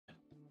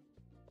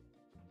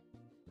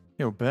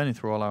Yeah, we're burning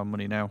through all our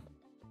money now.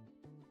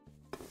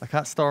 I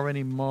can't store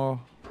any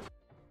more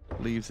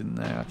leaves in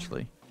there,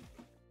 actually.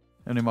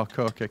 Any more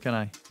coca, can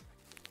I?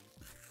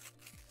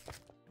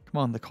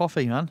 Come on, the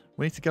coffee, man.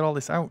 We need to get all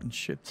this out and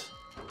shit.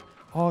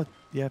 Oh,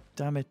 yeah,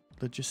 damn it.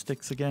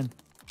 Logistics again.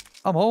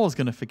 I'm always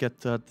going to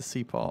forget the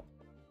seaport.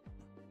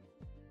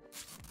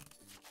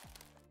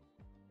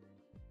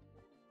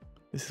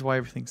 This is why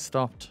everything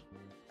stopped.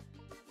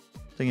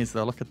 Thing is,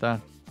 though, look at that.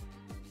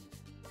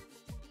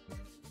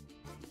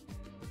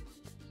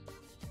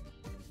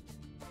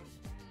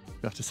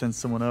 We have to send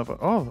someone over.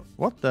 Oh,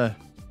 what the?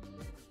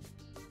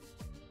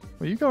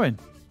 Where are you going?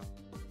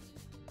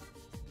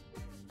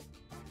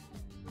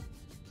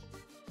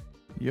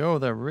 Yo,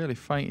 they're really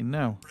fighting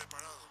now.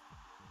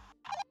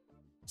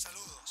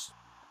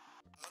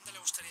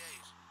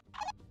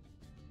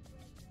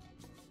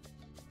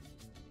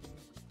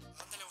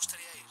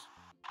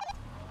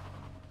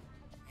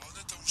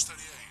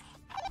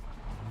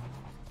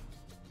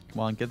 Come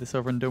on, get this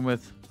over and done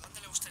with.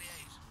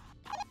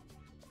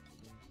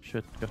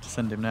 Shit, we have to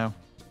send him now.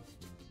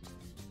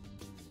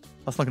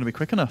 That's not going to be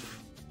quick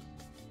enough.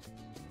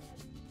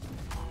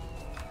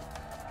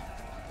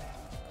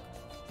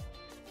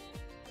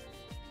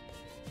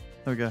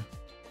 There we go.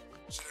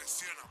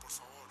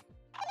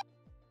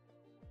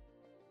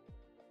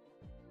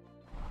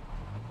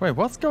 Wait,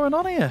 what's going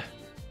on here?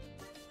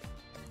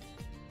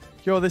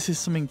 Yo, this is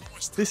something.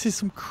 This is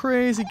some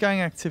crazy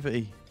gang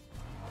activity.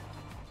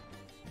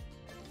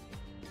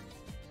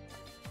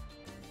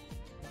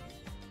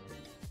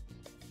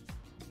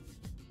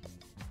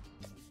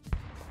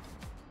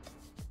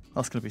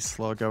 That's gonna be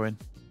slow going.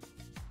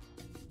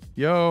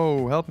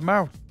 Yo, help him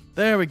out.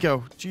 There we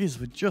go. Jeez,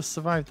 we just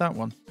survived that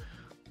one.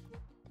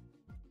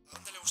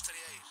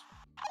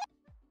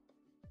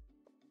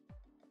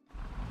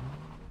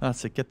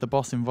 That's it. Get the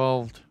boss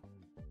involved.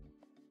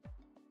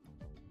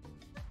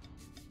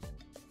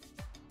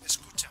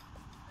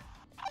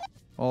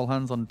 All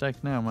hands on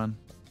deck now, man.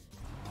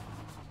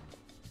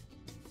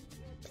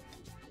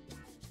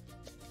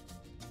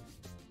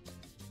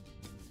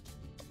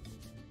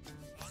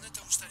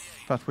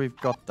 In fact, we've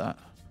got that.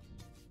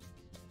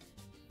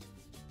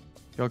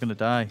 You're gonna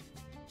die.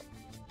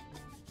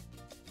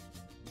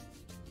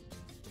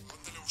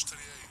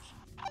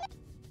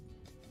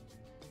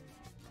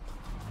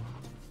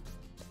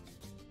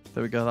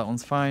 There we go, that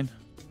one's fine.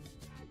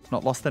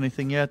 Not lost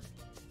anything yet.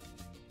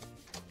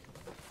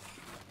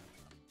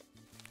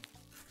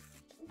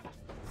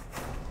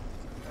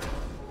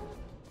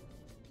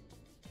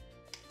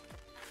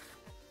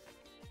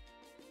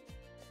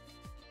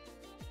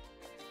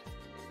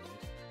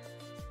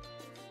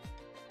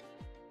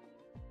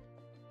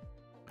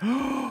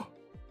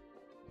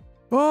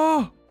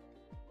 Oh!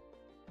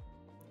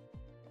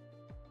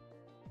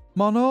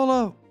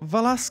 Manolo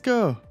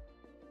Velasco!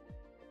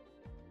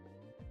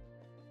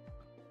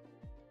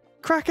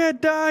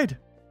 Crackhead died!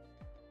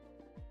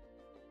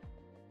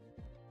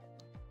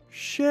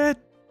 Shit!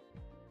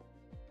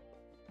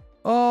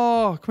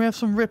 Oh, can we have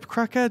some RIP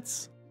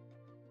crackheads?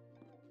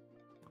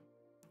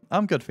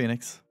 I'm good,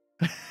 Phoenix.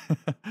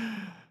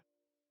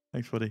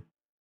 Thanks, buddy.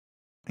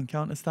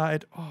 Encounter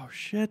started. Oh,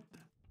 shit.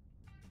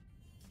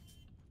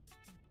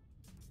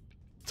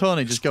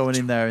 Tony just going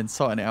in there and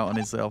sorting it out on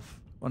himself,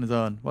 on his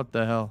own. What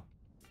the hell?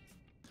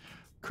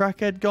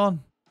 Crackhead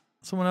gone.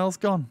 Someone else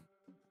gone.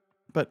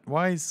 But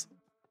why is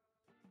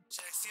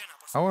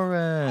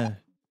our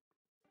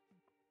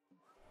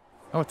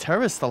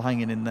terrorist still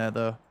hanging in there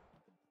though?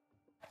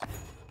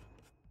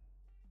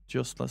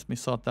 Just let me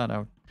sort that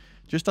out.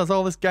 Just as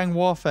all this gang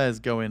warfare is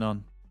going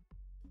on.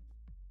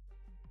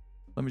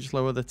 Let me just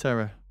lower the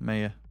terror,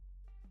 Mayor.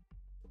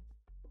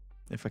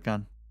 If I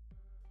can.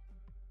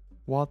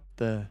 What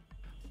the?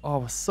 Oh,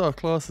 we're so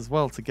close as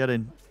well to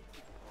getting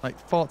like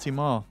 40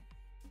 more.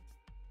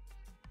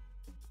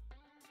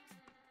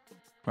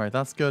 Right,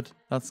 that's good.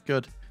 That's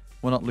good.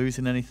 We're not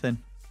losing anything.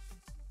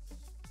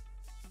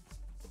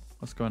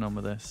 What's going on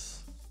with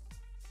this?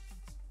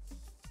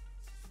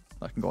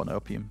 I can go on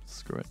opium.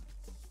 Screw it.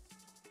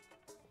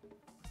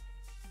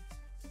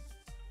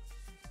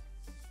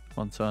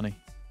 Come on, Tony.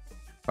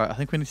 Right, I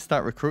think we need to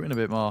start recruiting a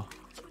bit more.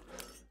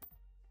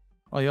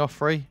 Oh, you're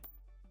free.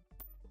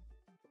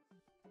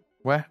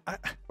 Where?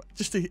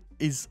 Just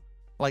his,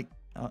 like,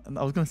 I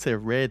was going to say a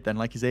raid then,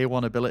 like his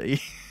A1 ability.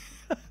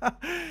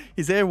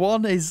 His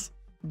A1 is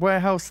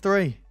Warehouse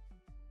 3.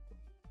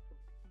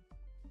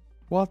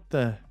 What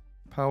the?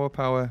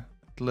 Power,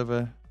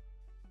 deliver,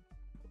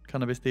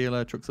 cannabis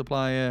dealer, truck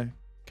supplier,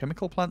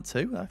 chemical plant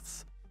 2?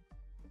 That's...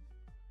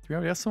 Do we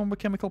already have someone with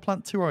chemical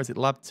plant 2 or is it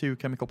lab 2,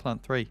 chemical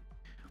plant 3?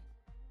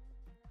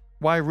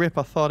 Why RIP?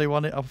 I thought I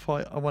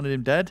wanted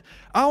him dead.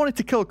 I wanted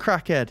to kill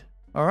Crackhead.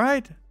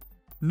 Alright?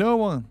 No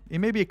one. He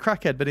may be a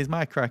crackhead, but he's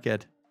my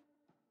crackhead.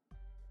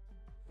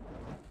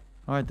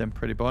 Alright then,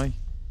 pretty boy.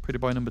 Pretty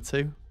boy number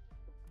 2.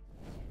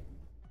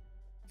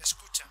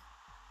 Escucha.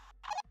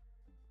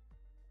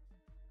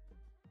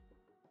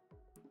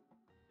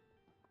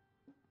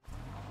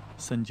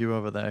 Send you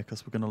over there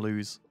because we're going to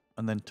lose.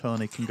 And then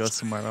Tony can go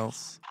somewhere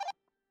else.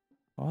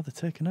 Oh, they're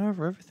taking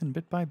over everything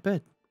bit by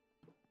bit.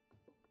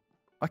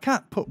 I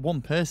can't put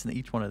one person at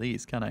each one of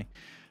these, can I?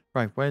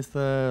 Right, where's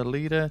the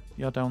leader?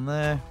 You're down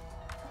there.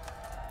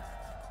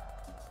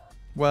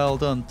 Well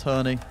done,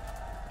 Tony.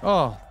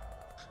 Oh,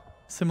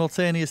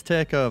 simultaneous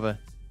takeover.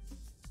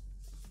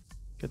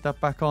 Get that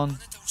back on.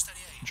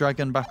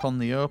 Dragon back on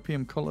the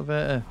opium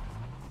cultivator.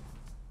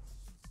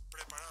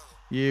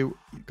 You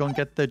go and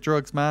get the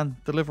drugs, man.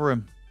 Deliver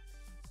him.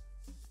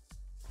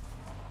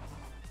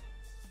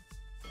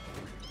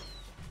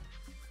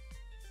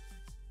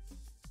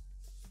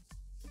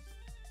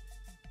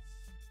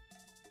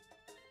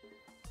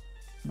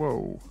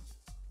 Whoa.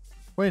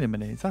 Wait a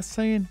minute. Is that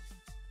saying...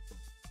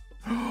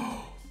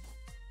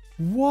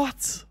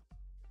 What?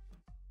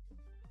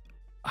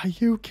 Are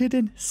you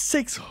kidding?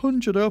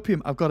 600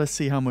 opium. I've got to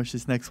see how much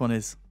this next one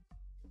is.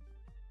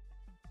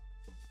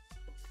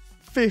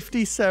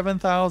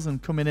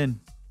 57,000 coming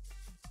in.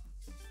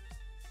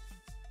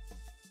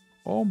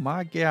 Oh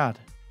my god.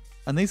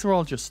 And these are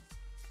all just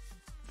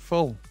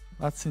full.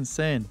 That's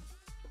insane.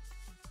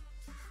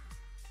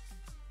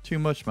 Too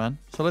much, man.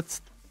 So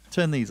let's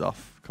turn these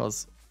off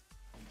because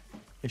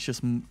it's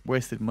just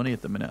wasted money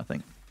at the minute, I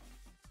think.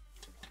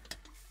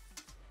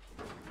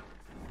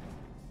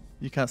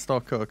 You can't store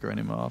coca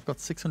anymore. I've got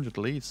 600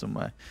 leaves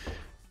somewhere.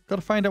 Got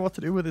to find out what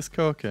to do with this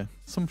coca.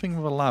 Something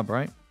with a lab,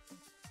 right?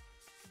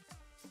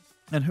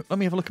 And let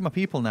me have a look at my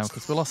people now,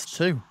 because we lost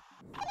 2.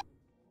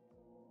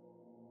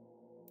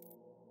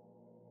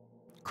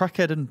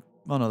 Crackhead and...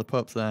 Oh no, the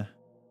Pope's there.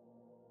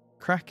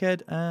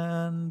 Crackhead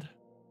and...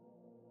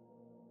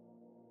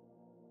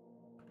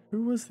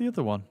 Who was the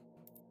other one?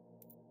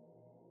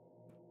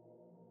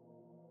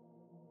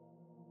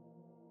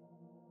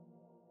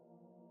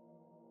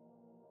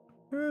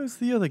 Who's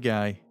the other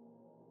guy?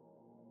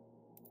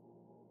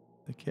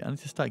 Okay, I need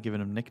to start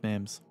giving him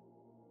nicknames.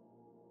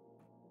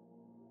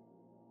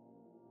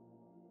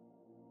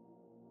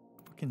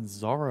 Fucking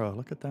Zorro,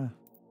 look at that.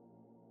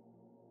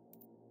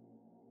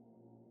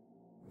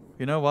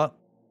 You know what?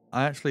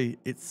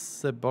 It's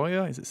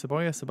cebolla. Is it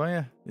cebolla?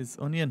 Cebolla is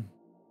onion.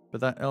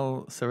 But that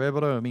El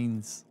Cerebro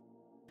means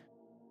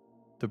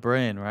the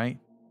brain, right?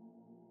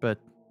 But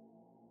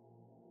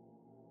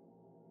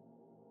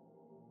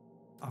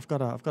I've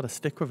got to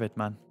stick with it,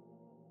 man.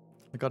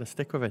 I got to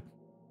stick with it.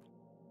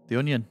 The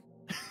onion.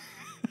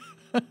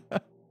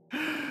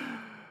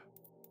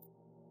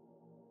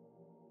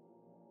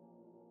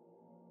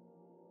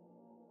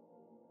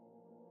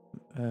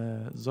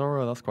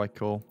 Zorro, that's quite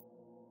cool.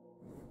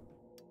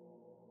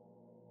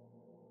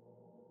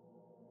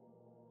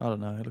 I don't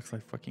know, it looks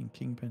like fucking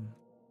Kingpin.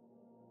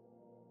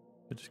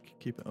 But just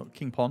keep it. Oh,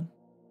 King Pon.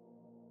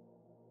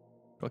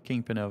 Got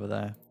Kingpin over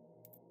there.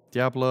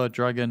 Diablo,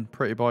 Dragon,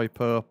 Pretty Boy,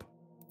 Pope.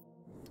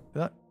 Is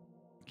that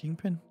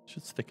Kingpin?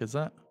 Should stick as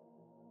that.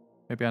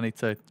 Maybe I need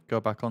to go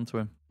back onto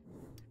him.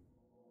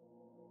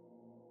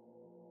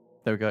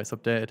 There we go, it's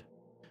updated.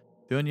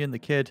 The Onion, the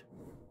Kid.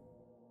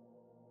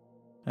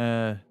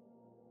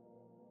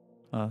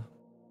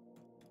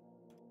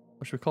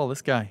 What should we call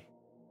this guy?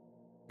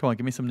 Come on,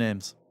 give me some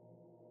names.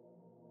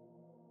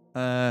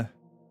 All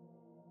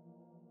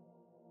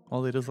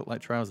he does look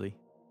like Trousy.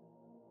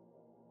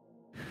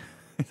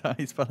 Is that how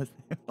you spell his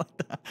name like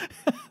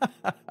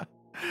that?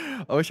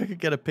 I wish I could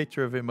get a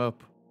picture of him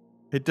up.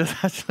 It does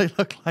actually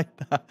look like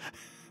that.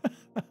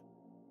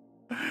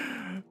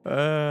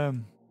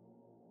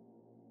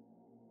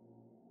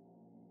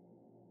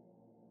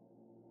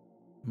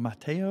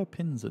 Matteo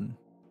Pinzon.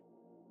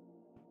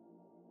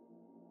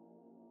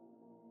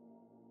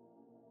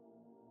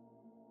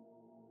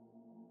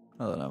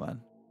 I don't know,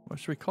 man. What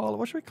should we call it?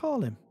 What should we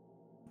call him?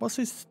 What's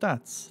his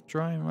stats?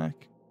 Dry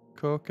Mac,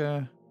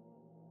 Coca.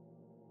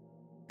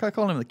 Can't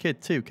call him the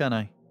Kid too, can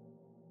I?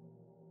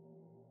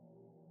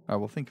 Oh,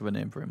 we'll think of a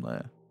name for him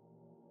later.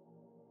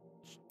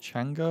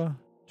 Chango?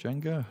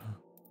 Django?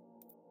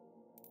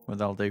 Well,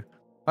 that'll do.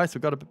 Alright, so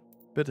we've got a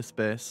bit of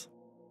space.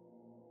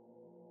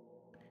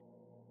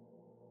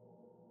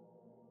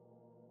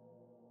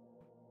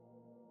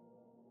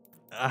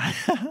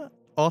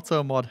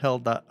 Auto mod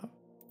held that,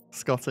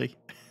 Scotty.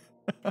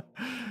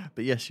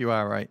 But yes, you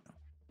are right.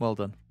 Well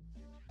done.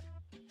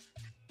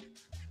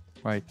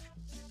 Right.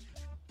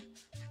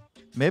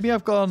 Maybe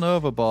I've gone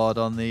overboard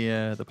on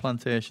the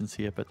plantations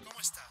here, but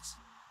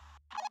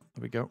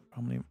there we go.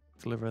 How many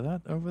deliver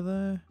that over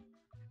there?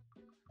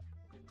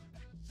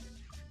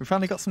 We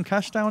finally got some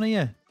cash down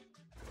here.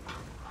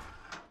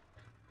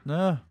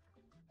 No.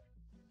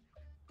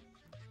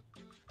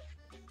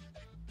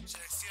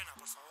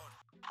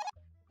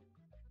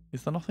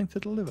 Is there nothing to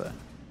deliver?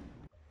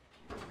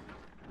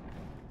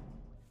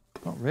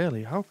 Not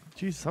really. How?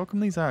 Jesus, how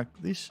come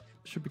these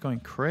should be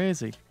going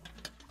crazy?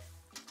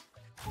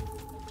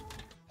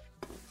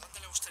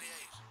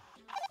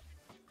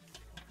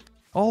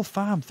 All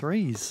farm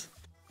 3s.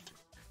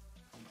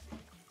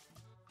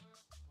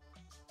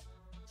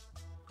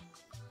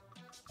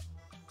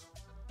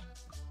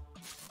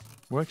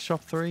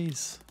 Workshop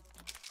 3s.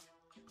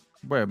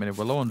 Wait a minute,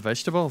 we're low on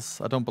vegetables?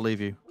 I don't believe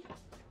you.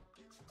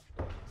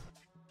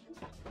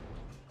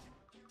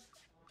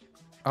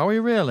 Are we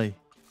really?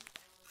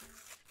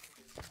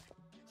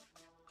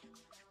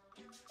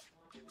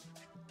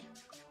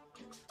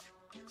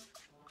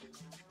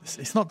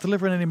 It's not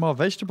delivering any more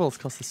vegetables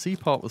because the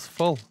seaport was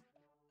full.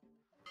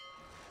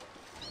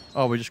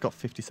 Oh, we just got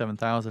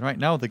 57,000. Right,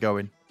 now they're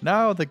going.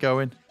 Now they're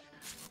going.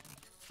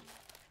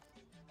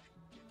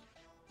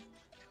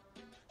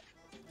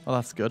 Oh,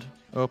 that's good.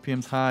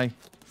 Opium's high.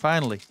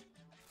 Finally.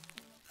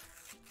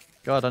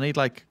 God, I need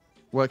like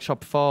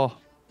workshop 4.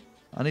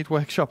 I need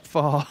workshop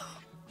 4.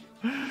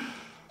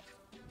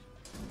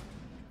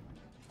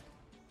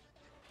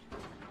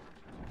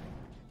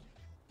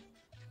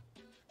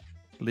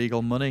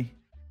 Legal money.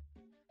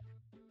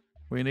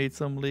 We need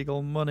some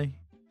legal money.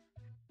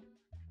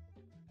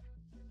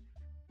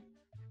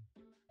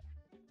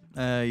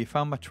 You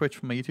found my Twitch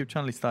from my YouTube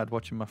channel. You started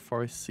watching my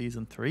Forest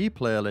Season 3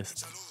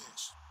 playlist.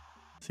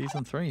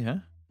 Season 3, huh?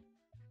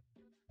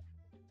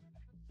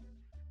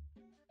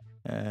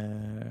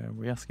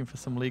 We asking for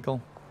some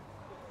legal?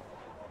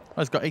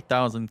 Oh, it's got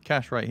 8,000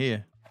 cash right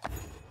here.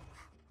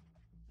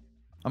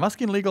 I'm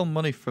asking legal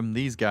money from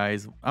these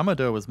guys.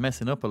 Amador was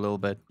messing up a little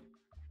bit.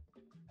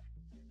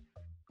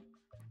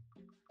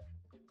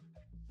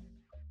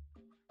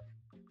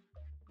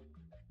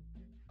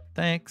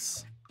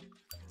 Thanks.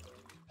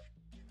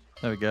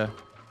 There we go.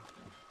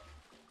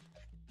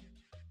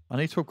 I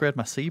need to upgrade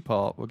my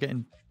seaport. We're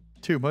getting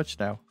too much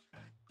now.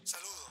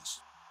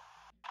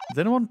 Has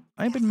anyone...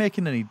 I ain't been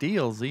making any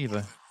deals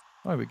either.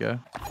 There we go.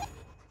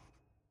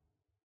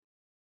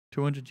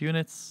 200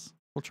 units.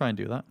 We'll try and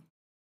do that.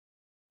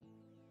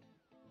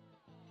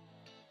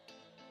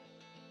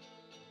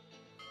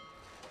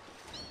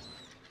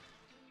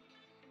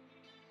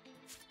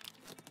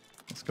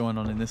 What's going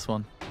on in this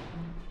one?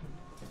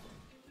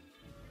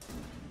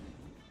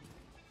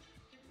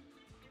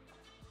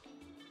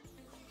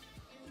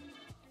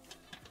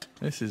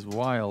 This is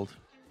wild.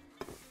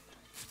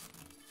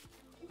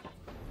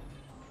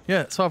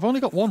 Yeah, so I've only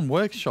got one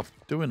workshop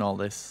doing all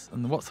this.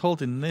 And what's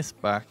holding this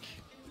back?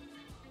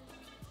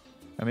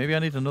 Maybe I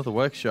need another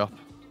workshop.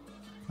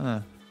 Huh.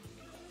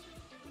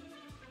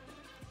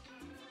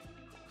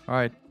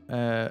 Alright,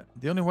 the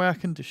only way I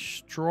can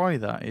destroy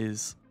that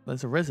is...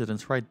 There's a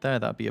residence right there.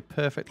 That'd be a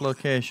perfect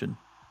location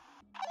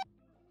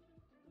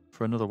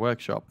for another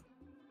workshop.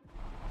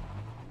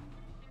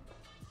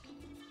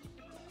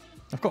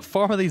 I've got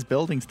 4 of these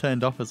buildings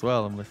turned off as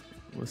well, and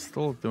we're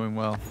still doing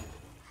well.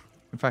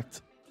 In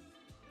fact,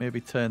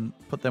 maybe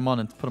put them on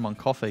and put them on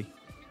coffee.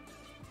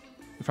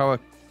 If our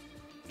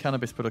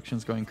cannabis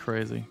production's going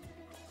crazy.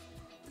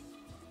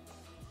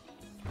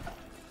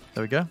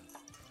 There we go.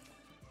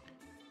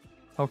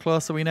 How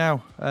close are we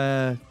now?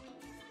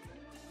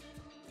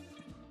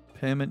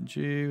 Payment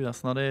due,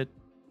 that's not it.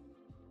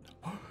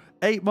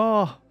 8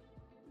 more!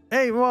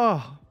 8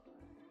 more!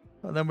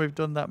 And then we've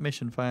done that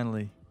mission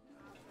finally.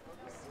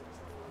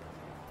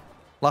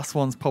 Last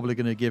one's probably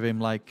going to give him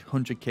like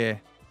 100k.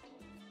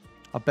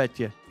 I bet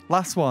you.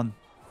 Last one.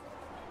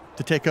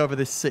 To take over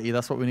this city,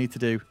 that's what we need to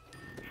do.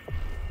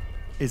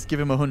 Is give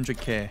him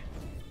 100k.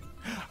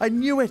 I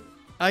knew it!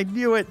 I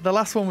knew it! The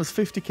last one was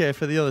 50k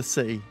for the other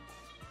city.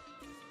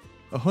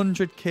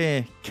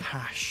 100k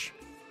cash.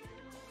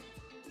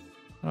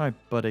 Alright,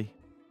 buddy.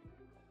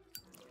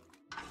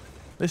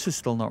 This is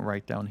still not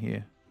right down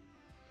here.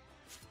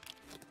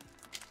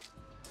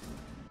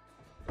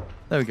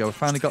 There we go. We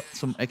finally got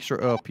some extra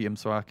opium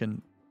so I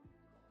can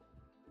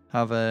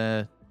have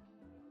a...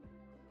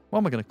 What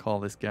am I going to call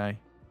this guy?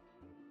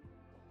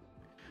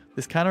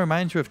 This kind of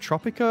reminds you of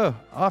Tropico.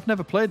 Oh, I've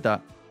never played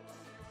that.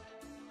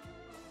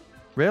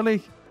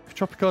 Really?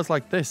 Tropico's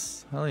like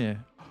this. Hell yeah.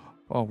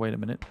 Oh, wait a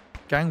minute.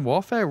 Gang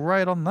warfare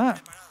right on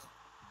that.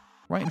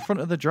 Right in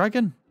front of the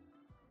dragon.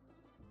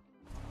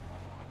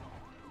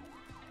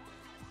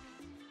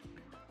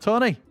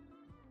 Tony!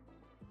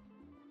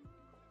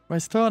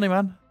 Where's Tony,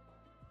 man?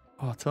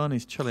 Oh,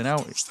 Tony's chilling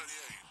out.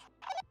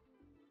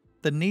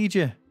 They need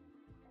you.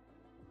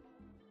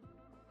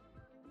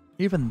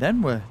 Even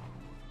then we're...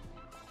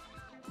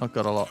 I've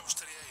got a lot.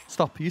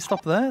 Stop. You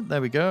stop there.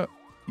 There we go.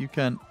 You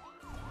can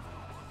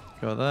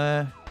go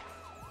there.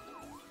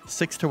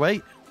 6 to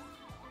 8.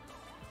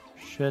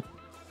 Shit.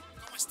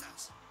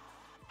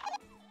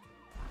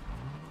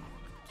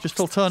 Just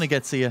till Tony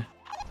gets here.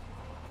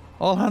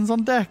 All hands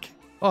on deck.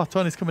 Oh,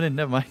 Tony's coming in.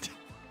 Never mind.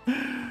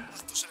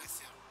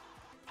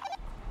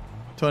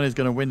 Tony's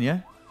going to win, yeah?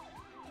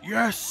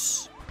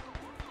 Yes!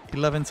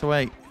 11 to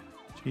 8.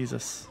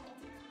 Jesus.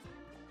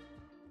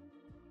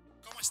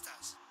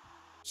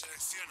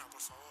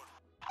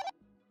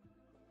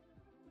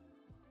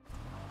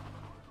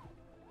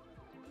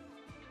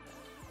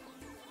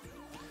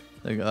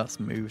 There you go. That's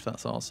moved.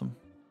 That's awesome.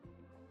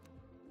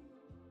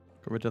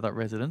 Got rid of that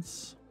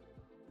residence.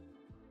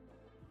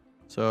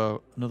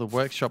 So another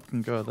workshop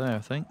can go there, I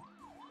think.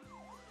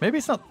 Maybe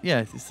it's not... Yeah,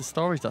 it's the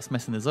storage that's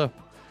messing us up.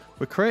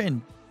 We're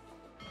creating...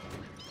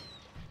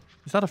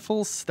 Is that a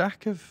full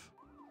stack of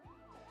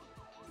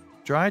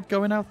dried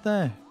going out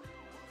there?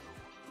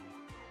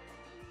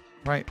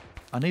 Right.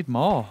 I need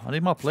more. I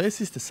need more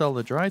places to sell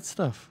the dried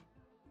stuff.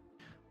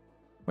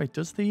 Wait,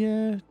 does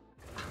the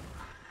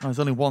Oh, there's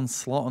only one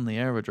slot on the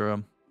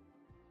aerodrome.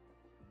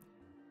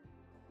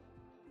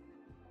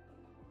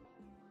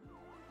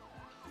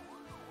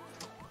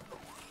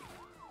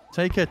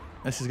 Take it.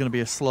 This is going to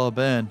be a slow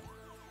burn.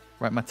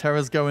 Right, my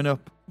terror's going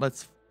up.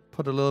 Let's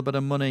put a little bit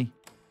of money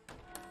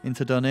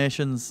into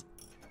donations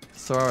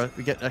so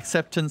we get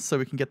acceptance so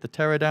we can get the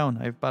terror down.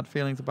 I have bad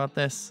feelings about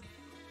this.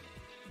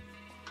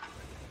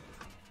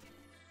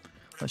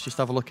 Let's just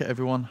have a look at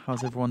everyone.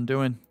 How's everyone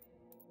doing?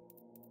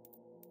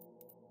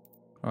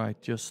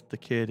 Alright, just the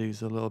kid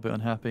who's a little bit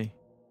unhappy.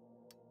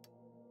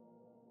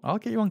 I'll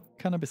get you on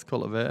cannabis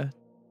cultivator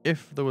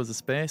if there was a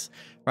space.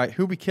 Right,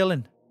 who we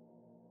killing?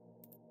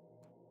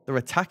 They're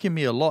attacking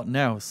me a lot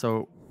now,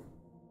 so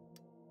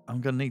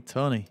I'm going to need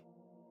Tony.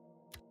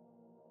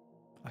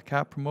 I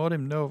can't promote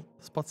him. No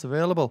spots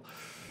available.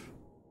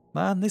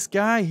 Man, this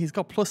guy, he's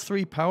got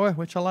 +3 power,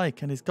 which I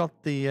like. And he's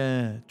got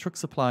the truck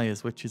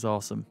suppliers, which is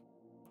awesome.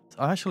 So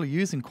I actually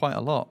use him quite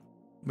a lot,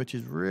 which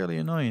is really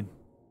annoying.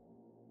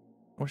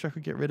 I wish I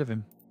could get rid of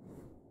him.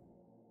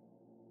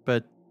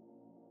 But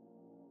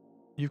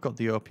you've got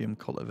the opium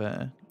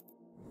cultivator.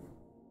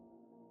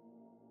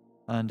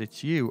 And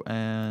it's you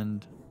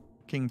and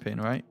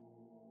Kingpin, right?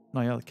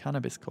 No, you're the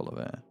cannabis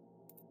cultivator.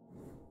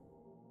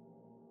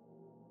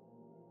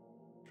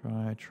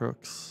 Try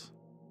trucks.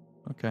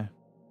 Okay.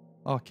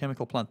 Oh,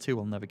 chemical plant 2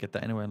 will never get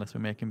that anyway unless we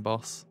make him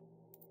boss.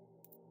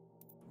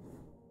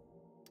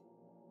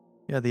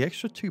 Yeah, the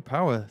extra 2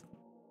 power.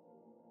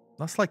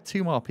 That's like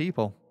 2 more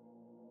people.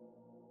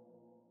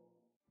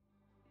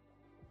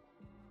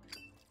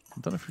 I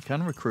don't know if we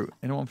can recruit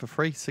anyone for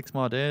free. 6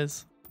 more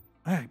days.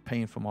 I ain't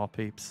paying for more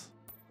peeps.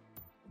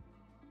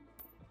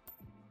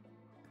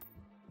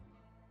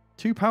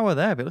 2 power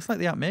there, but it looks like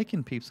they aren't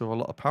making peeps with a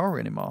lot of power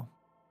anymore.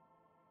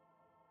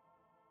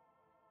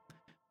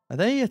 Are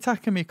they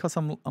attacking me because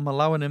I'm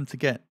allowing them to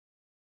get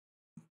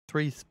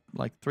 3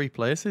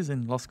 places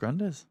in Los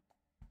Grandes?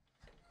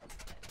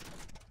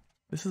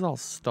 This is all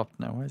stopped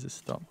now. Why is it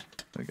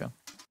stopped? There we go.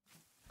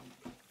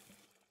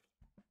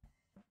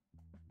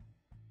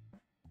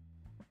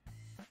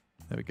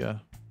 There we go.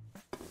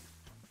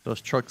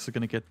 Those trucks are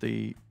going to get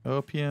the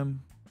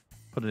opium.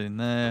 Put it in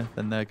there,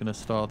 then they're going to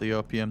store the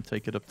opium,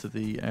 take it up to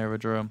the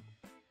aerodrome.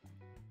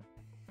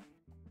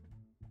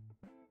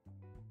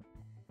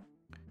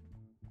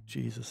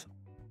 Jesus.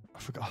 I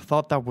forgot. I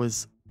thought that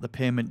was the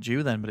payment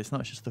due then, but it's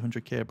not. It's just the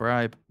 100k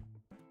bribe.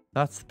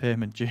 That's the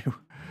payment due.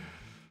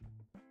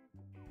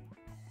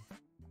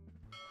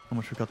 How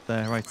much we got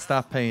there? Right,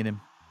 start paying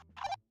him.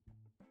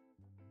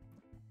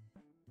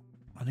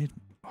 I need...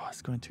 Oh,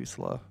 it's going too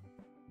slow.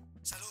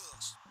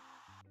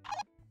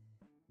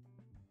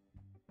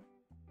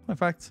 In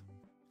fact,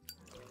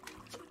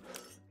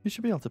 you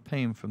should be able to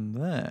pay him from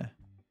there.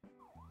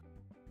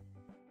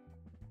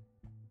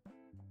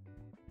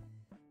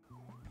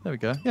 There we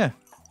go. Yeah.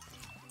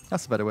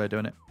 That's a better way of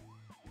doing it.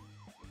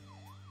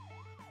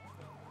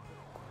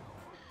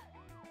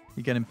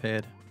 You're getting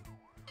paid.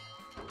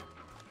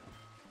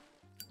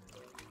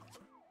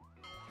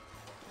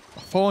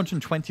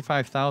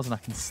 425,000 I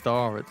can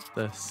store at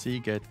the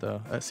Seagate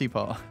though. At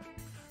Seaport.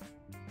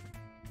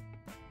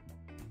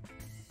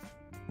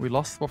 We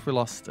lost what we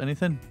lost.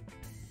 Anything?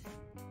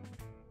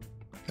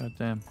 God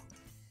damn.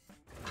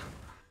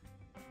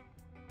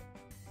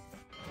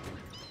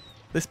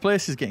 This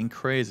place is getting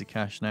crazy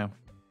cash now.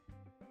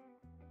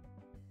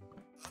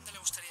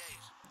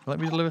 Let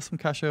me deliver some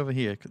cash over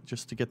here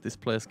just to get this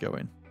place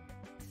going.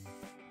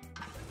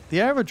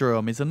 The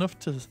aerodrome is enough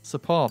to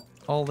support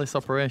all this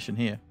operation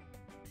here.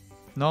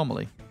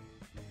 Normally.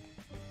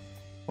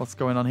 What's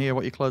going on here?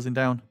 What are you closing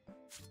down?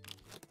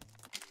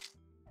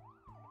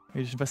 Are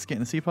you just investigating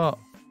the seaport?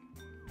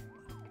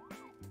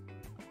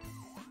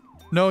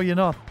 No, you're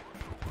not.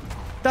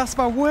 That's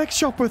my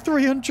workshop with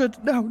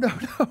 300. No, no,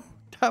 no.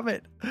 Damn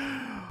it.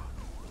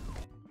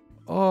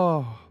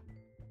 Oh.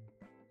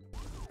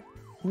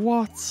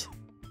 What?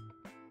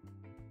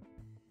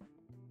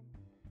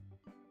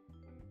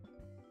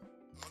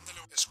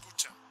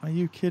 Are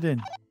you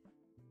kidding?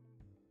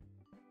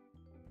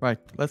 Right,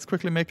 let's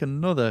quickly make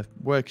another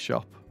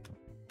workshop.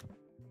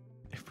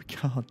 If we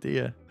can't,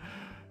 dear.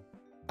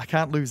 I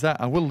can't lose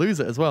that. I will lose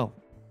it as well.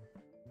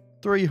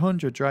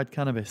 300 dried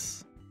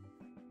cannabis.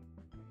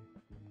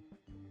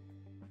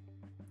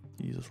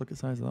 Jesus, look at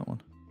the size of that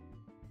one.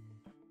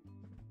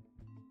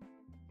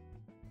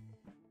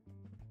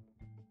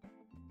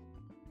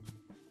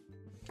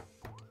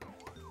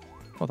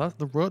 Oh, that's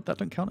the road. That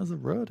don't count as a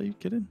road. Are you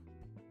kidding?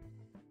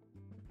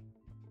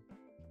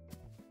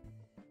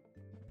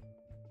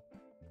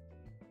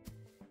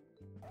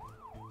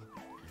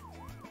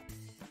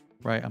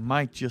 Right, I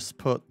might just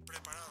put...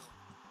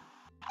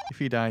 If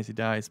he dies, he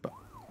dies, but...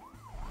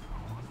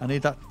 I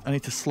need that... I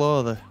need to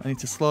slow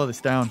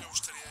this down.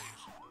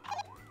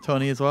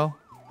 Tony as well.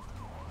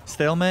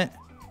 Stalemate.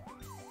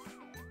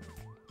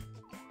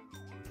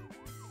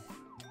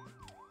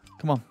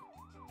 Come on.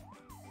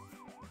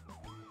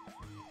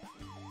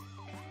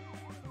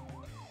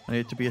 I need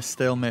it to be a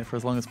stalemate for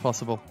as long as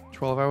possible.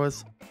 12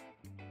 hours.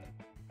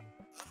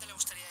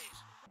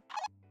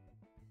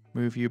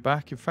 Move you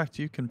back. In fact,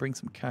 you can bring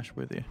some cash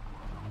with you.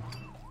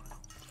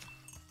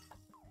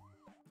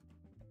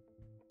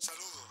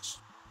 Saludos.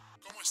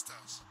 ¿Cómo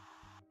estás?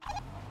 ¿A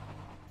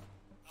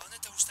dónde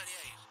te gustaría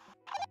ir?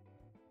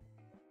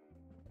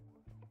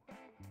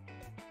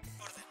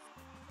 Orden.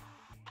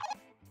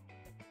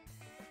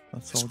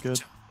 That's all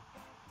good.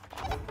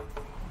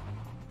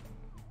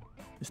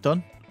 It's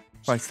done.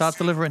 Right, start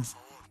delivering.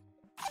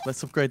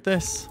 Let's upgrade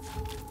this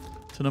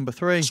to number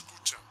 3.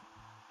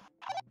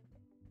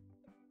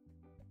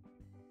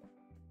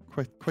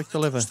 Quick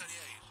deliver.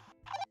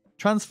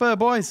 Transfer,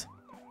 boys.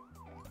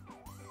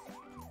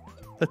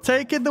 They're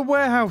taking the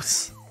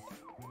warehouse.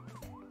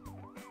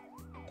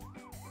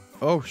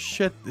 Oh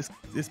shit,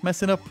 it's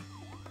messing up.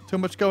 Too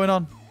much going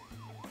on.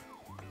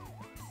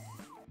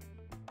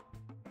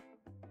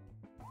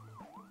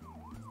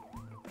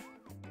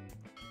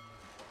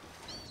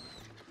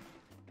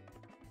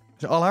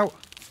 Is it all out?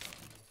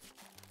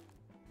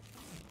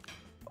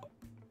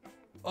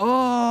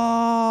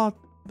 Oh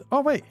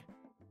wait.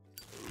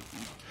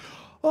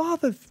 Oh,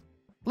 they've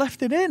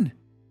left it in.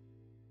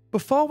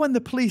 Before, when the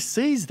police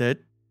seized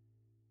it,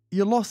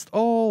 you lost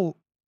all...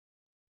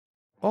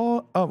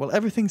 Oh, well,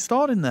 everything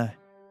stored in there.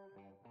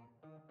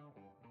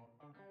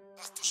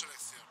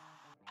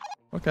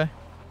 Okay.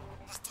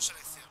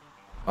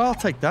 I'll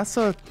take that.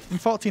 So in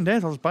 14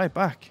 days, I'll just buy it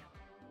back.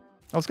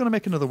 I was going to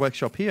make another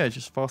workshop here.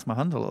 Just force my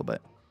hand a little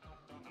bit.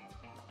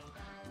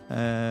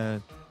 We're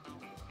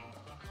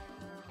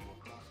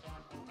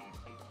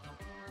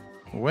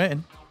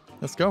waiting.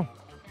 Let's go.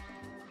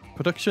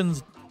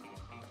 Production's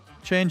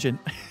changing.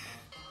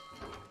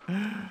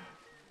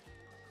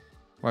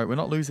 Right, we're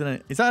not losing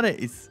it. Is that it?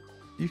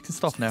 You can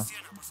stop now.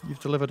 You've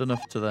delivered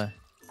enough to there.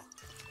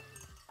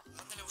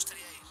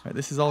 Right,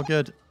 this is all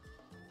good.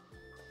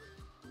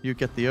 You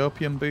get the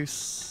opium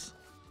boosts.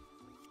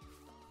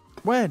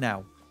 Where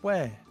now?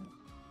 Where?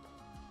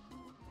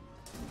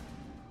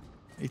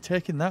 Are you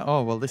taking that?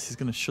 Oh, well, this is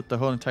going to shut the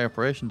whole entire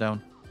operation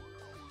down.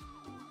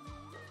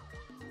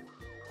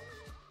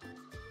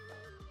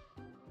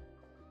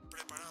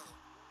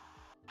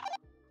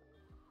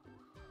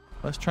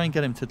 Let's try and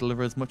get him to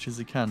deliver as much as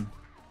he can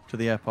to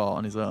the airport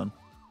on his own.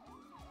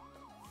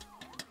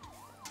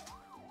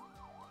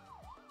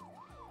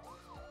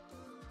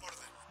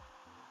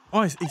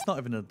 Oh, he's not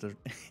even a...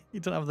 He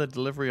doesn't have the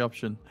delivery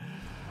option.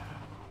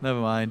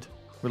 Never mind.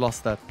 We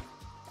lost that.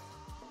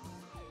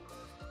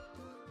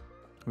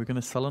 We're going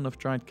to sell enough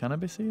dried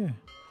cannabis here.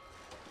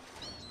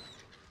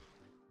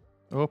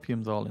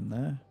 Opium's all in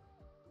there.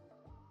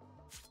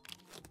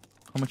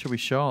 How much are we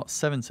short?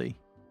 70.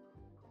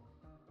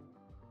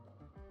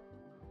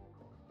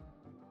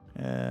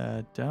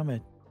 Damn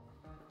it.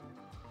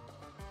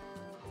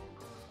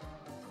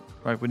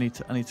 Right, I need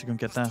to go and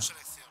get that.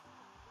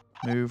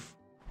 Move.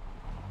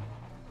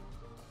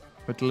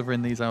 We're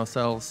delivering these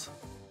ourselves.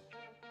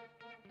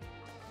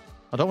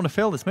 I don't want to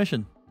fail this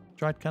mission.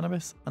 Dried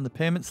cannabis and the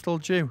payment's still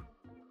due.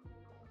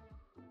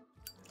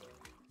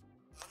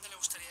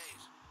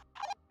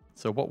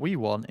 So what we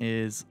want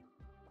is...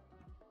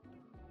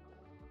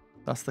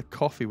 That's the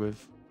coffee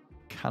with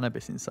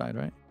cannabis inside,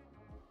 right?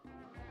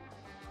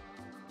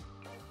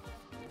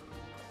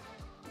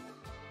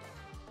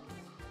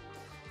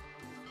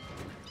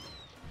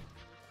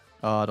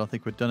 Oh, I don't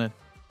think we've done it.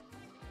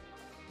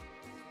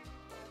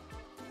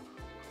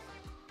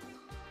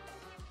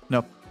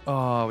 Nope.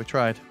 Oh, we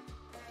tried.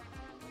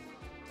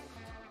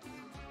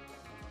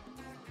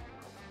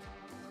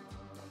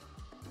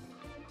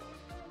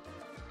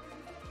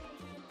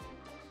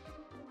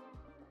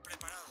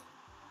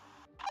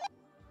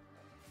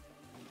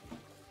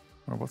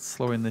 Oh, what's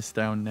slowing this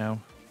down now?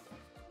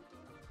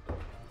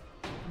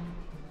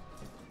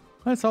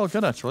 Oh, it's all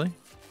good, actually.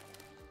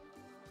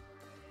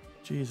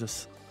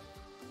 Jesus.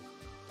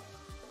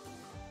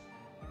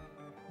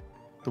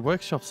 The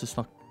workshop's just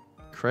not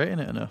creating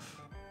it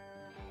enough.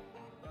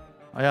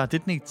 Oh, yeah, I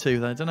did need 2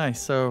 then, didn't I?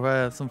 So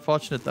it's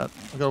unfortunate that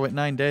I've got to wait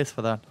 9 days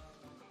for that.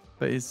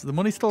 But is the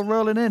money still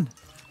rolling in?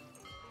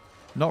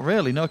 Not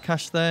really. No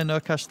cash there, no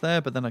cash there.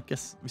 But then I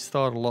guess we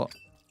stored a lot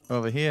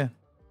over here.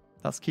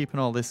 That's keeping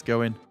all this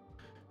going.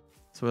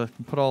 So I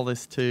can put all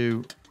this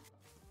to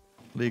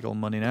legal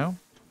money now.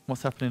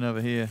 What's happening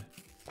over here?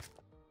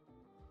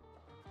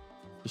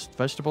 Just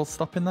vegetables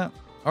stopping that?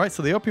 Alright,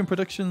 so the opium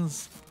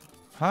production's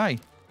high.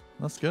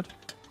 That's good.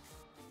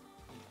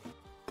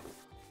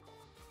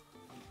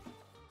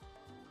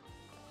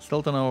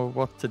 Still don't know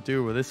what to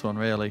do with this one,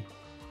 really.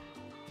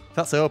 If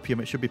that's opium,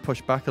 it should be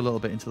pushed back a little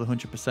bit into the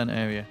 100%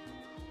 area.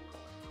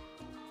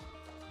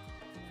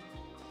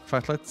 In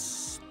fact,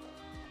 let's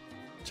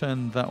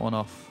turn that one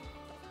off.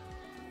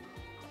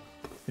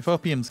 If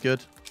opium's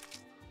good.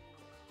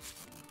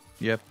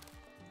 Yep.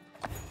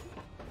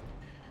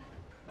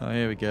 Oh,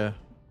 here we go.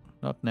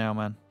 Not now,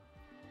 man.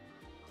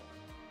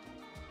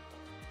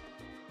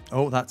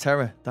 Oh, that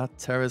terror. That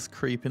terror's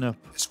creeping up.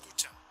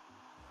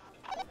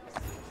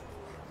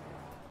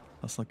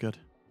 That's not good.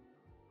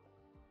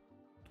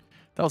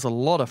 That was a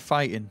lot of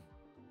fighting.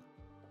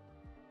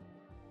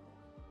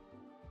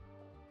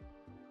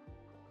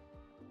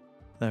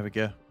 There we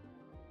go.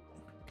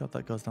 God,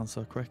 that goes down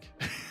so quick.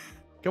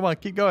 Come on,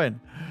 keep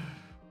going.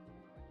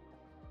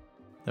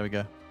 There we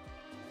go.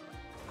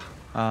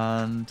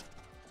 And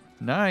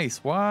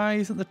nice. Why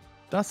isn't the...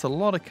 That's a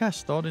lot of cash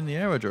stored in the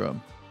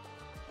aerodrome.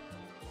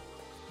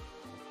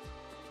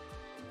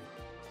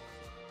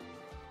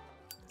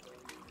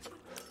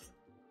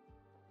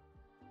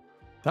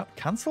 That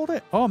cancelled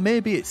it? Oh,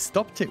 maybe it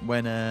stopped it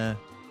when it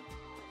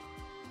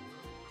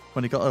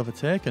got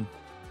overtaken.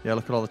 Yeah,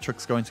 look at all the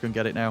trucks going to go and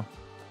get it now.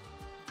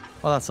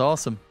 Oh, that's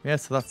awesome. Yeah,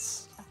 so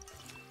that's...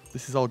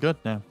 This is all good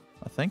now,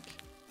 I think.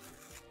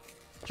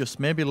 Just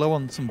maybe low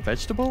on some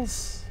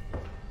vegetables?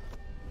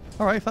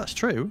 Alright, if that's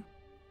true.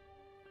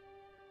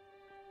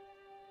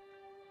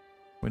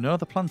 We know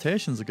the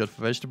plantations are good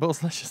for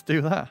vegetables. Let's just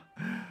do that.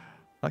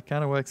 That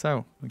kind of works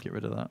out. We'll get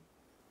rid of that.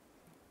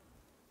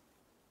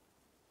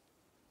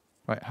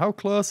 Right, how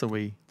close are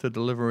we to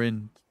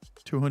delivering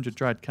 200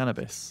 dried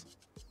cannabis?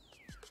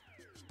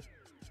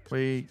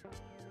 Oh,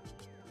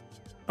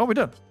 we're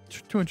done.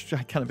 200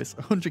 dried cannabis.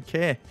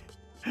 100k.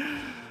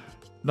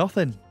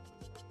 Nothing.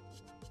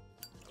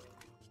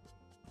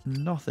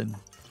 Nothing.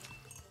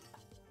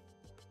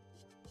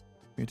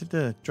 We did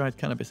the dried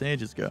cannabis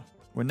ages ago.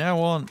 We're now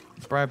on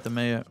bribe the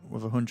mayor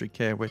with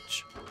 100k,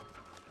 which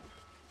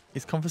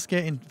is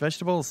confiscating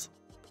vegetables.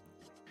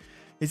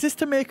 Is this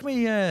to make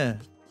me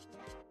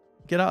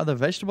get out of the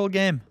vegetable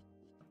game?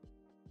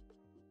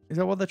 Is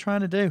that what they're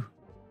trying to do?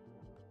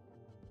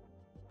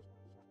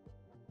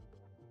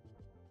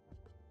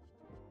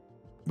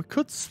 We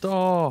could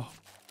store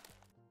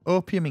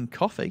opium in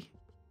coffee.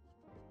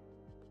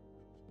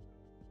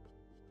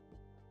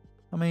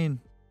 I mean,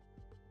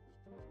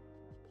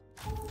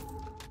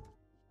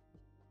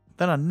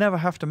 then I never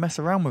have to mess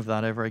around with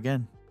that ever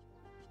again.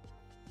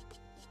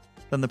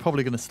 Then they're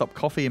probably going to stop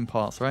coffee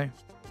imports, right?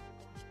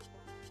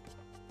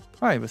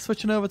 Right, we're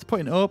switching over to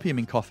putting opium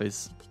in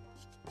coffees.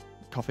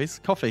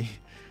 Coffee.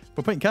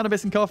 We're putting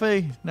cannabis in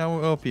coffee,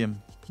 now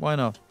opium. Why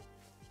not?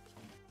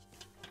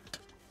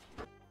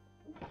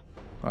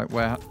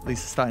 Right, these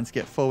are starting to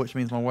get full, which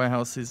means my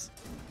warehouses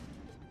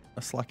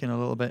are slacking a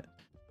little bit.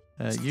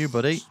 You,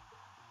 buddy.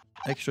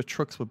 Extra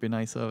trucks would be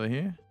nice over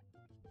here.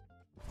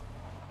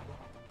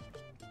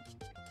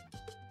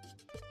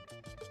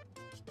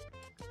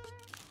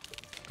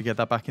 We get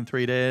that back in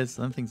 3 days,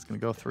 then things going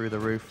to go through the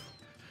roof.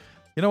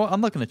 You know what?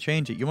 I'm not going to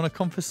change it. You want to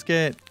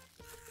confiscate?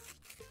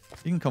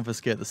 You can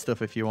confiscate the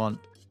stuff if you want.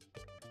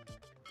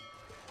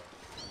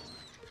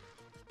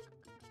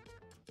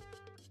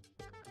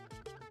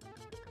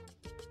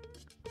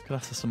 Could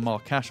ask for some more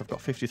cash. I've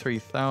got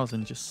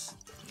 53,000 just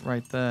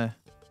right there.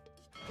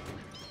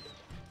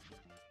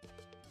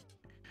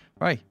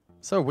 Right,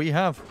 so we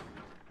have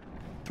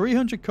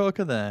 300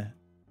 coca there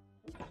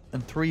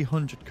and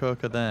 300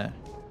 coca there.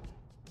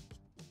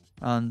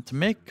 And to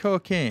make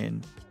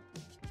cocaine,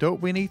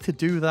 don't we need to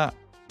do that?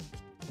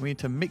 We need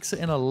to mix it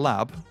in a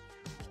lab.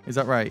 Is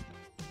that right?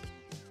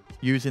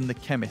 Using the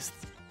chemist.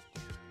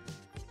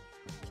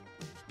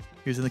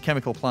 Using the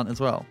chemical plant as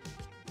well.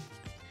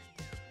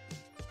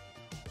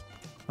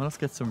 Well, let's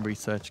get some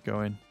research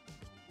going.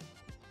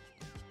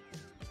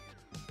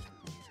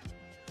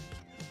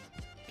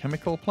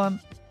 Chemical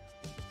plant.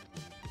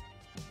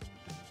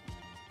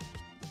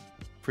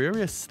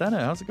 Furious Stenner,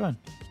 how's it going?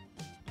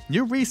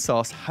 New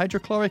resource,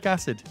 hydrochloric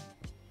acid.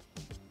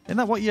 Isn't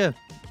that what you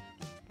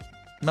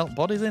melt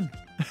bodies in?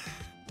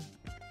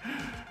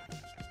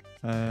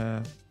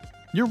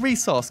 New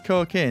resource,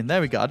 cocaine.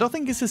 There we go. I don't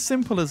think it's as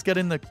simple as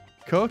getting the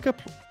coca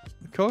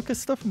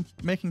stuff and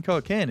making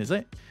cocaine, is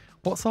it?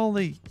 What's all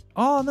the...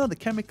 Oh, no, the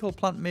chemical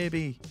plant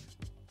maybe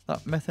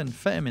that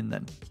methamphetamine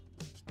then.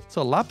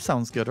 So lab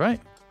sounds good,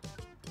 right?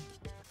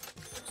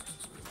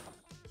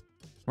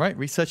 Right,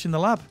 researching the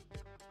lab.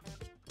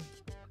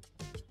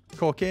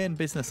 Cocaine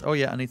business. Oh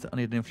yeah, I need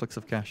an influx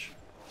of cash.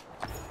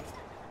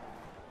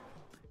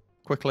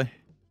 Quickly.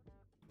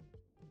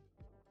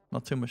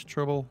 Not too much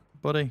trouble,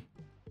 buddy.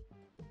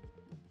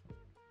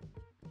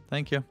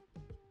 Thank you.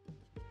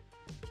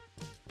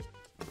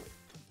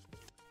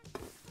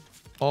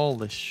 All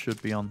this should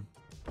be on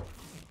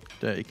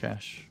dirty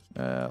cash.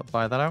 I'll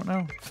buy that out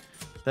now.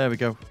 There we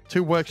go.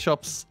 2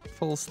 workshops,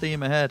 full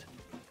steam ahead.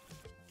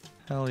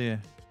 Hell yeah.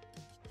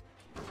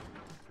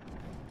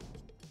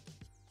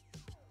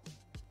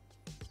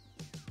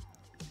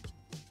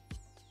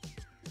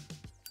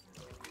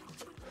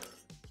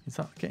 Is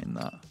that getting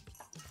that?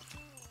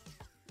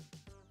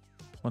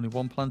 Only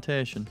 1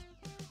 plantation.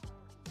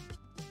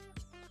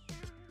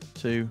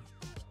 2.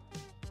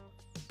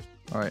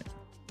 Alright.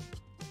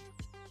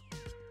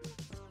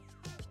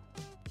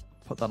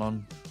 Put that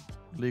on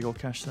legal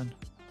cash then.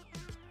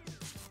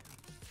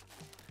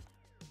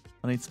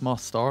 I need some more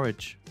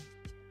storage.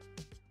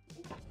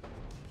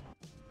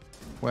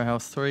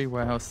 Warehouse 3,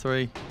 warehouse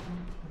 3.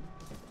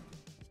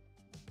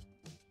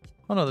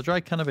 Oh no, the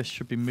dried cannabis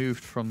should be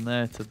moved from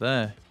there to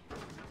there.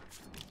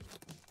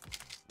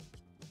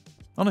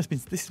 Oh no,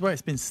 this is where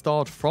it's been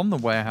stored from the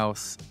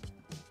warehouse.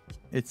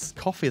 It's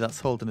coffee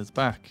that's holding us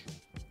back.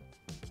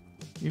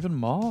 Even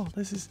more?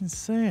 This is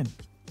insane.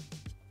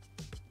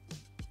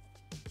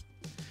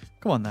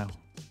 Come on now.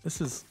 This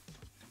is...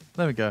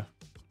 There we go.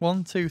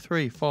 1, 2,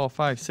 3, 4,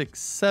 5, 6,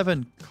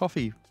 7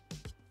 coffee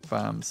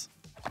farms.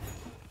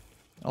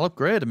 I'll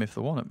upgrade them if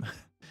they want them.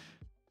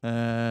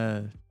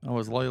 I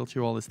was loyal to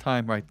you all this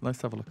time. Right,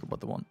 let's have a look at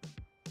what they want.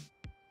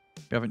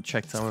 We haven't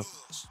checked our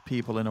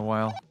people in a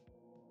while.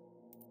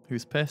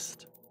 Who's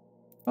pissed?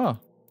 Oh.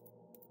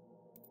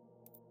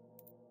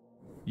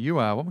 You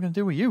are. What am I going to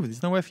do with you?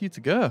 There's nowhere for you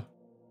to go.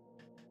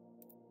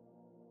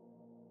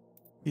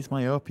 He's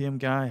my opium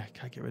guy. I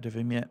can't get rid of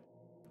him yet.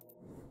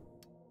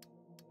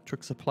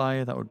 Truck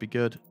supplier, that would be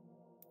good.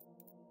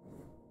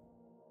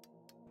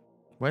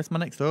 Where's my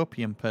next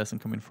opium person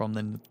coming from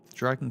then? The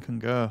dragon can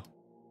go.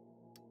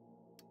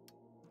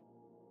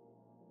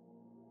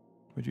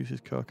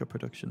 Reduces coca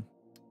production.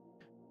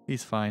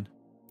 He's fine.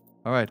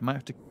 Alright, might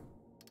have to...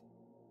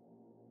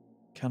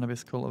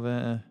 Cannabis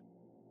cultivator.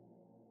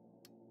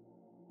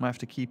 Might have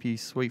to keep you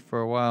sweet for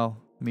a while.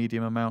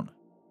 Medium amount.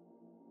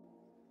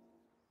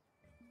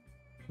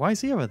 Why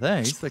is he over there?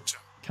 He's the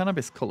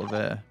cannabis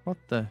cultivator. What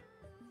the...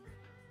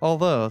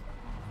 Although...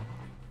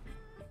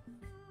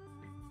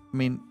 I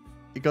mean,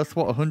 it goes to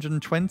what,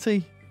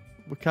 120?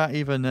 We can't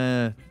even...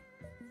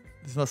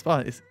 there's no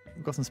spot.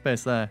 We've got some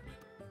space there.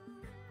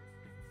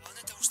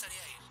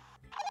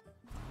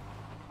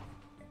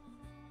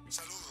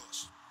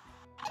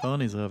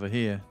 Tony's over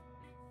here.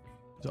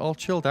 Is it all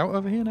chilled out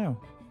over here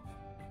now?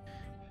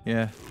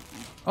 Yeah.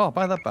 Oh,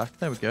 buy that back.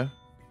 There we go.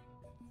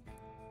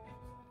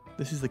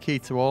 This is the key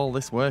to all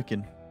this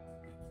working.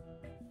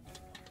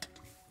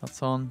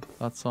 That's on.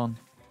 That's on.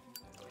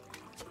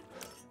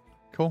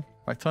 Cool.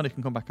 Right, Tony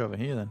can come back over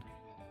here then.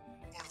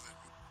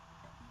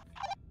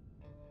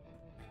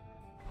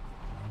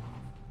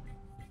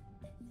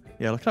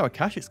 Yeah, look at our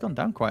cash. It's gone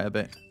down quite a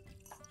bit.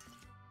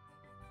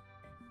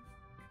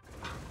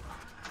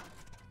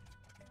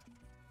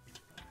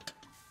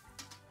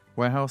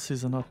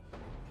 Warehouses are not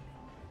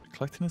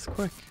collecting as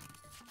quick.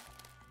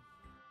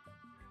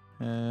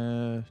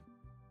 Because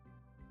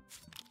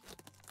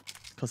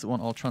it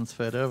wasn't all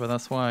transferred over,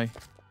 that's why.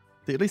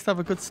 They at least have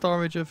a good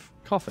storage of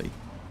coffee.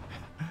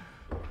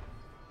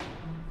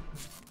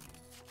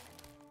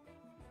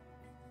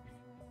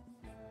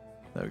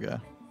 There we go.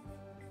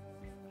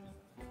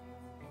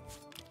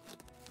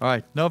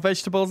 Alright, no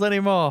vegetables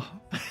anymore.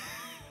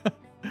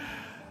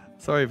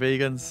 Sorry,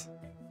 vegans.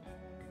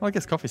 Well, I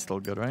guess coffee's still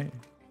good, right?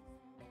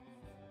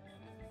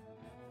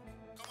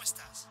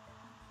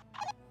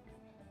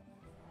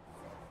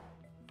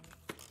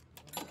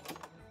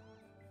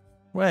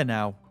 Where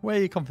now? Where are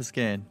you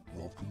confiscating?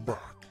 Welcome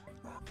back,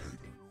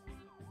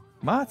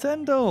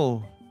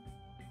 Martendal!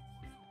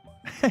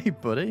 Hey,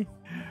 buddy.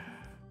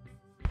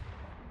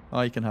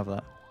 Oh, you can have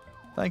that.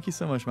 Thank you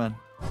so much, man.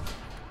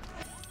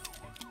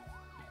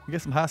 You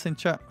get some hass in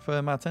chat for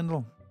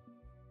Martendal.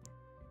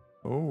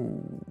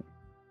 Oh.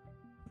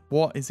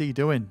 What is he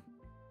doing?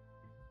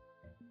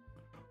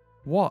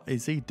 What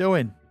is he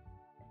doing?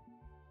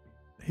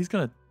 He's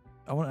gonna...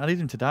 I need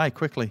him to die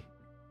quickly.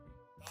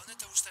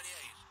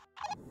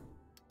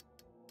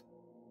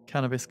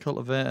 Cannabis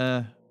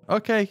cultivator.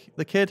 Okay,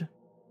 the kid.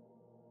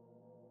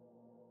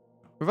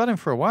 We've had him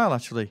for a while,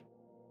 actually.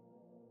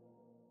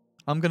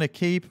 I'm going to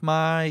keep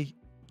my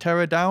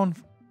terror down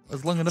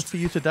as long enough for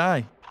you to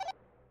die.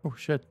 Oh,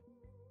 shit.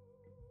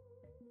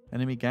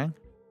 Enemy gang?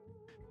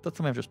 Don't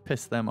tell me I've just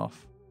pissed them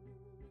off.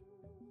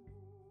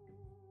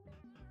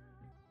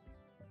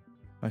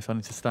 Right, so I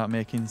need to start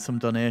making some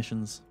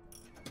donations.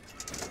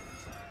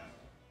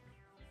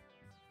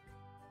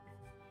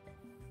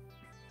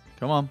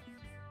 Come on.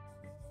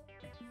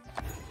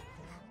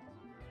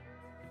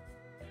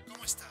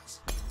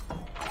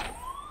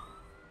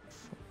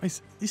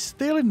 He's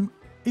stealing.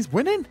 He's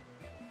winning.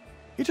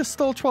 He just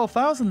stole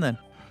 12,000 then.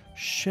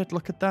 Shit,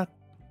 look at that.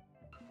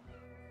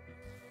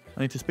 I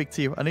need to speak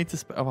to you. I need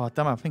to... Oh,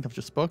 damn, I think I've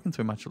just spoken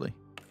to him, actually.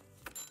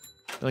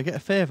 Did I get a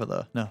favour,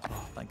 though? No.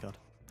 Oh, thank God.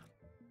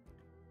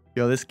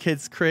 Yo, this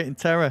kid's creating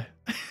terror.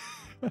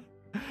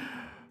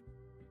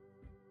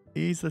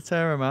 He's the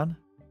terror, man.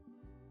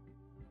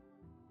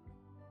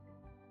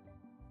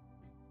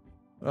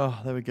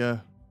 Oh, there we go.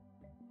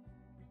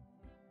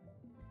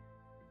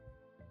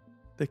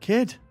 The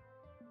kid.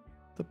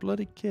 The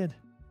bloody kid.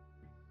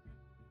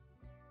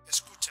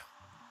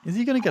 Is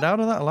he going to get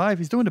out of that alive?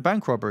 He's doing a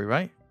bank robbery,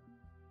 right?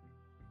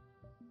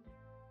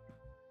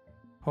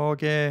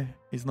 Jorge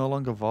is no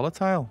longer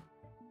volatile.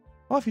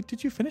 Oh,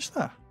 did you finish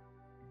that?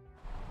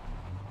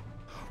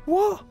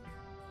 What?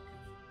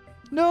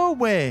 No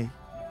way.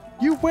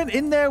 You went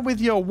in there with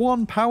your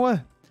 1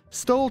 power.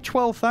 Stole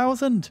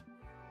 12,000.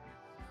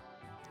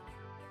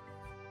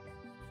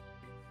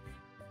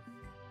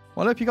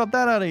 Well, I hope you got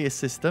that out of your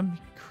system.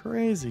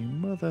 Crazy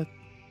mother.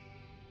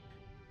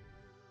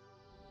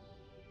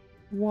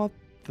 What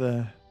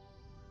the?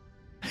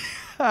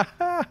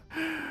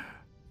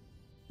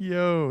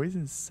 Yo, he's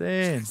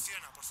insane.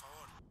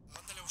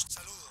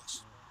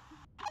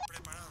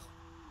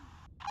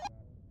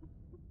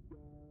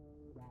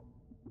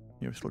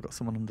 Yeah, we still got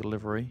someone on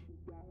delivery.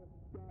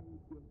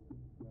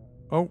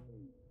 Oh.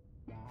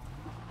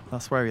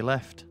 That's where he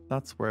left.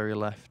 That's where he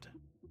left.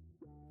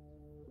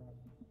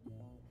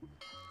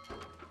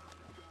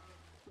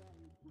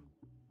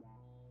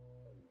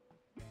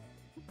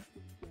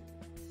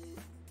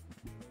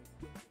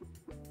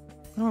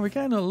 Oh, we're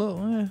getting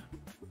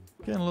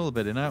getting a little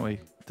bit in, aren't we?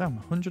 Damn,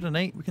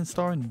 108 we can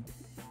store in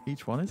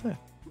each one, is it?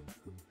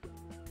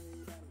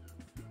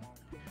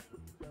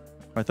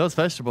 Right, those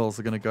vegetables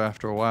are going to go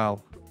after a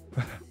while.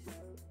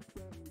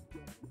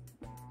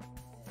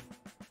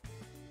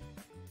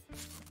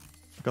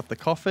 Got the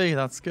coffee,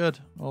 that's good.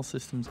 All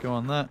systems go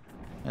on that.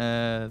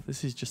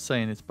 This is just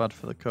saying it's bad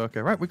for the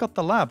cocoa. Right, we got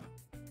the lab.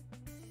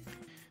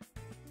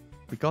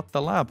 We got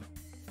the lab.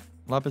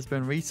 Lab has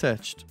been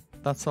researched.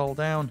 That's all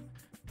down.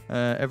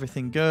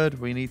 Everything good.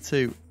 We need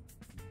to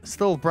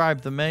still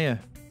bribe the mayor.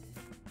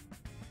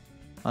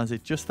 Has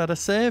it just had a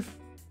save?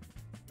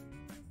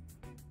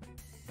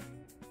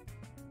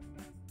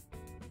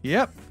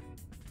 Yep.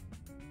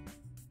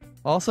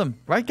 Awesome.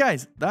 Right,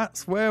 guys,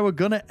 that's where we're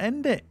going to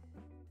end it.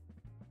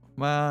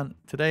 Man,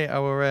 today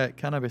our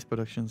cannabis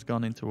production's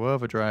gone into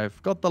overdrive.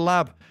 Got the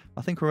lab.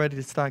 I think we're ready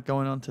to start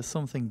going on to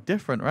something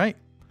different, right?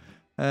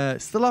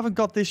 Still haven't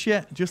got this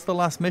yet. Just the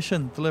last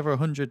mission. Deliver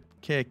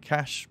 100k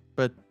cash,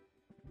 but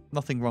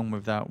nothing wrong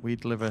with that. We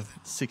deliver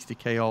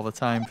 60k all the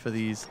time for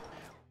these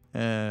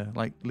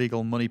like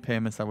legal money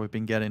payments that we've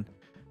been getting.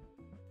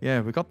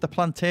 Yeah, we got the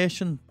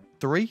plantation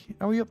 3.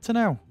 Are we up to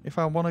now? If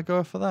I want to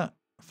go for that.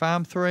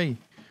 Farm 3.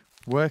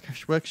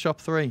 Workshop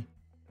 3.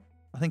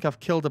 I think I've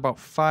killed about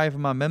 5 of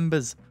my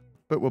members,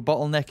 but we're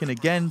bottlenecking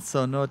again,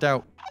 so no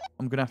doubt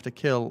I'm going to have to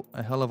kill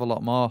a hell of a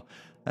lot more.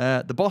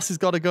 The boss has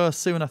got to go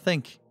soon, I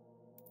think.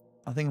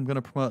 I think I'm going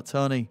to promote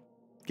Tony,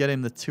 get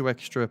him the 2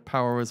 extra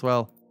power as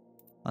well.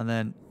 And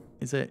then,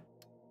 is it?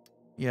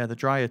 Yeah, the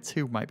dryer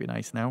 2 might be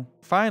nice now.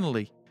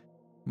 Finally,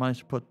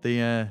 managed to put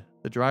the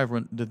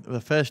driver,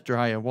 the first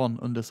dryer 1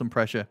 under some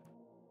pressure.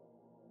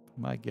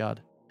 My God.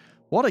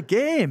 What a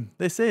game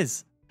this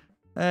is.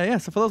 Yeah,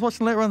 so for those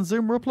watching later on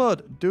Zuma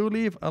upload, do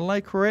leave a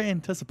like rating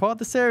to support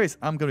the series.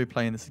 I'm going to be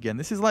playing this again.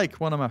 This is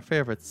like one of my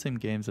favorite sim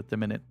games at the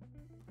minute.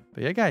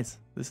 But yeah, guys,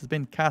 this has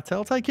been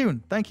Cartel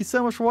Tycoon. Thank you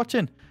so much for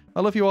watching.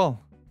 I love you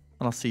all,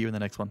 and I'll see you in the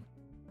next one.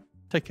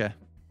 Take care.